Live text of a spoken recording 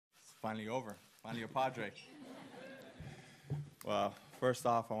Finally over. Finally a Padre. Well, first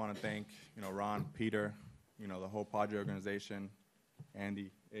off, I want to thank, Ron, Peter, the whole Padre organization, Andy,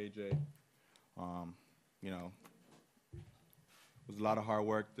 AJ. It was a lot of hard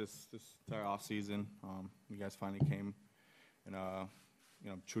work this entire off season. You guys finally came, and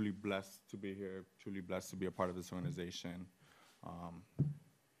I'm truly blessed to be here. Truly blessed to be a part of this organization.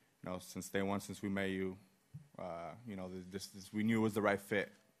 Since day one, since we met you, we knew it was the right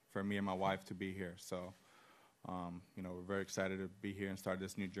fit for me and my wife to be here. So, we're very excited to be here and start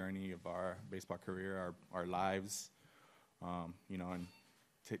this new journey of our baseball career, our lives, and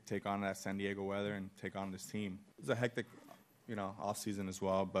take on that San Diego weather and take on this team. It was a hectic, off season as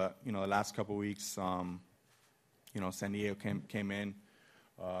well. But, the last couple of weeks, San Diego came in,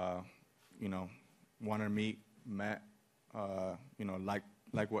 wanted to meet, met, like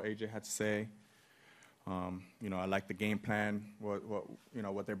what AJ had to say. I like the game plan,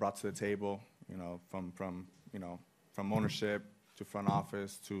 what they brought to the table, from ownership to front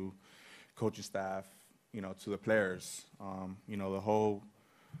office to coaching staff, to the players. The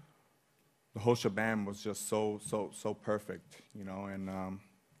whole shebang was just so perfect, and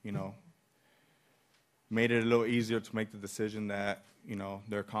made it a little easier to make the decision that,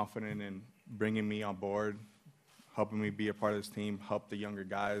 they're confident in bringing me on board, helping me be a part of this team, help the younger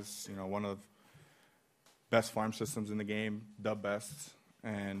guys, one of the best farm systems in the game, the best.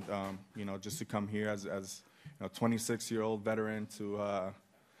 And, just to come here as a 26-year-old veteran to,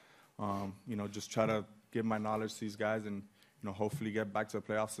 just try to give my knowledge to these guys and, hopefully get back to the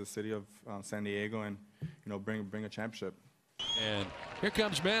playoffs to the city of San Diego and, bring a championship. And here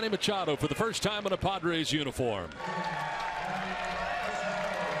comes Manny Machado for the first time in a Padres uniform.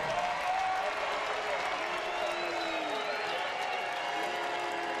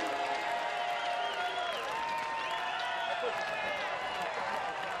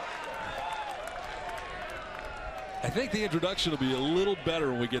 I think the introduction will be a little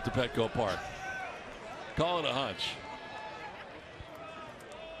better when we get to Petco Park. Calling a hunch.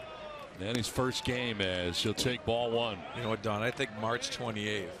 Manny's first game as he'll take ball one. You know what, Don? I think March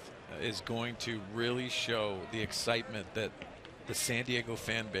 28th is going to really show the excitement that the San Diego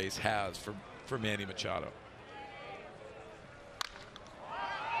fan base has for Manny Machado.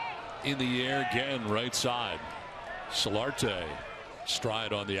 In the air again, right side. Solarte.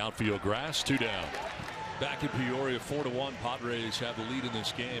 Stride on the outfield grass, 2 down. Back in Peoria, 4-1. Padres have the lead in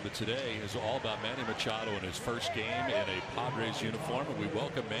this game, but today is all about Manny Machado in his first game in a Padres uniform. And we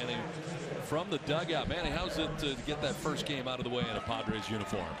welcome Manny from the dugout. Manny, how's it to get that first game out of the way in a Padres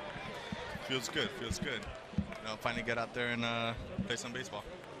uniform? Feels good. Finally get out there and play some baseball.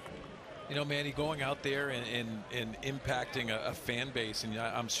 Manny, going out there and impacting a fan base, and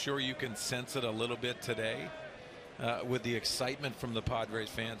I'm sure you can sense it a little bit today. With the excitement from the Padres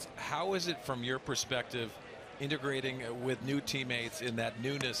fans, how is it from your perspective integrating with new teammates in that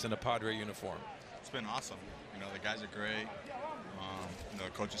newness in a Padre uniform? It's been awesome. The guys are great. The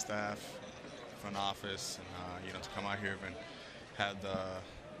coaching staff, front office, and to come out here and have the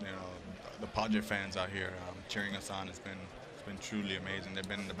Padre fans out here cheering us on. It's been truly amazing. They've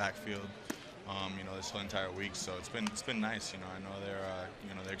been in the backfield, this whole entire week. So it's been nice. I know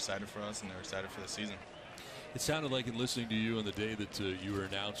they're excited for us and they're excited for the season. It sounded like in listening to you on the day that you were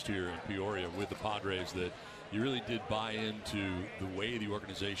announced here in Peoria with the Padres that you really did buy into the way the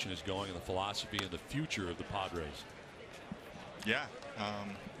organization is going and the philosophy and the future of the Padres. Yeah.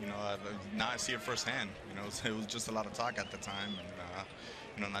 Now I see it firsthand. It was just a lot of talk at the time,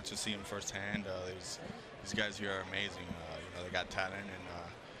 and not just seeing firsthand. These guys here are amazing. They got talent,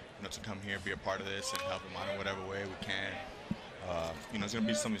 and to come here, be a part of this, and help them out in whatever way we can. It's going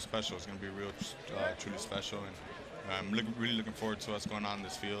to be something special. It's going to be real, truly special, and I'm really looking forward to us going on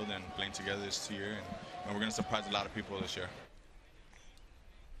this field and playing together this year, and we're going to surprise a lot of people this year.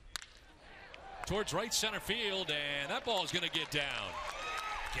 Towards right center field, and that ball is going to get down.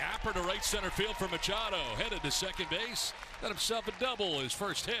 Gapper to right center field for Machado, headed to second base. Got himself a double, his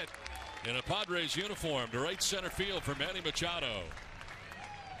first hit in a Padres uniform to right center field for Manny Machado.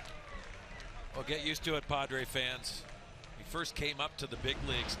 Well, get used to it, Padre fans. He first came up to the big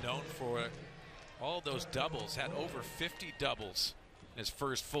leagues known for all those doubles, had over 50 doubles in his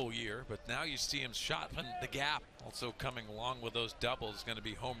first full year, but now you see him shopping the gap. Also coming along with those doubles is going to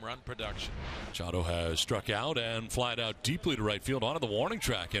be home run production. Machado has struck out and flied out deeply to right field onto the warning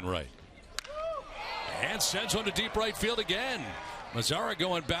track in right. And sends one to deep right field again. Mazzara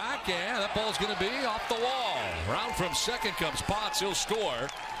going back, and that ball's going to be off the wall. Round from second comes Potts. He'll score.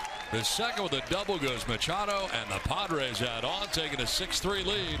 The second with a double goes Machado, and the Padres add on, taking a 6-3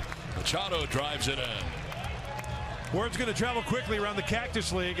 lead. Machado drives it in. Word's going to travel quickly around the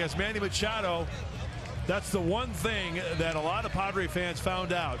Cactus League as Manny Machado. That's the one thing that a lot of Padre fans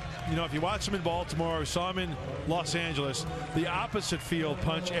found out. You know, if you watch him in Baltimore, saw him in Los Angeles, the opposite field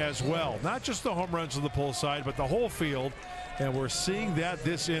punch as well. Not just the home runs on the pull side, but the whole field. And we're seeing that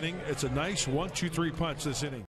this inning. It's a nice 1-2-3 punch this inning.